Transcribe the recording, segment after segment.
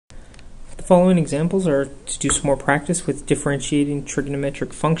Following examples are to do some more practice with differentiating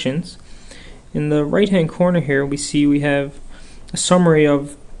trigonometric functions. In the right-hand corner here, we have a summary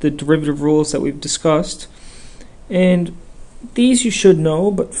of the derivative rules that we've discussed. And these you should know,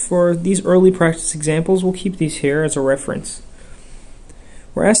 but for these early practice examples, we'll keep these here as a reference.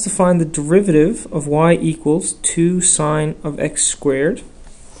 We're asked to find the derivative of y equals 2 sine of x squared.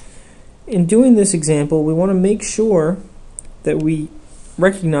 In doing this example, we want to make sure that we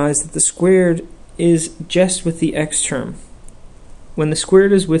recognize that the squared is just with the x term. When the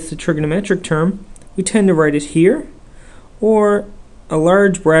squared is with the trigonometric term, we tend to write it here, or a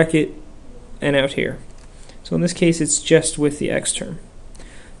large bracket and out here. So in this case, it's just with the x term.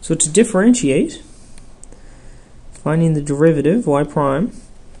 So to differentiate, finding the derivative, y prime,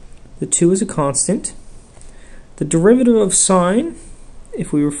 the 2 is a constant. The derivative of sine,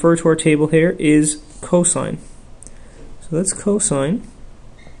 if we refer to our table here, is cosine. So that's cosine.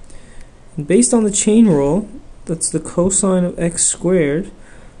 And based on the chain rule, that's the cosine of x squared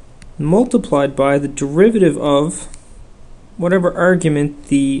multiplied by the derivative of whatever argument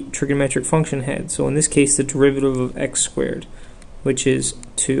the trigonometric function had. So in this case, the derivative of x squared, which is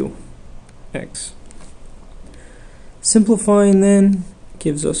 2x. Simplifying then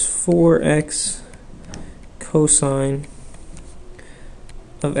gives us 4x cosine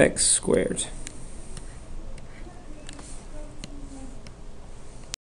of x squared.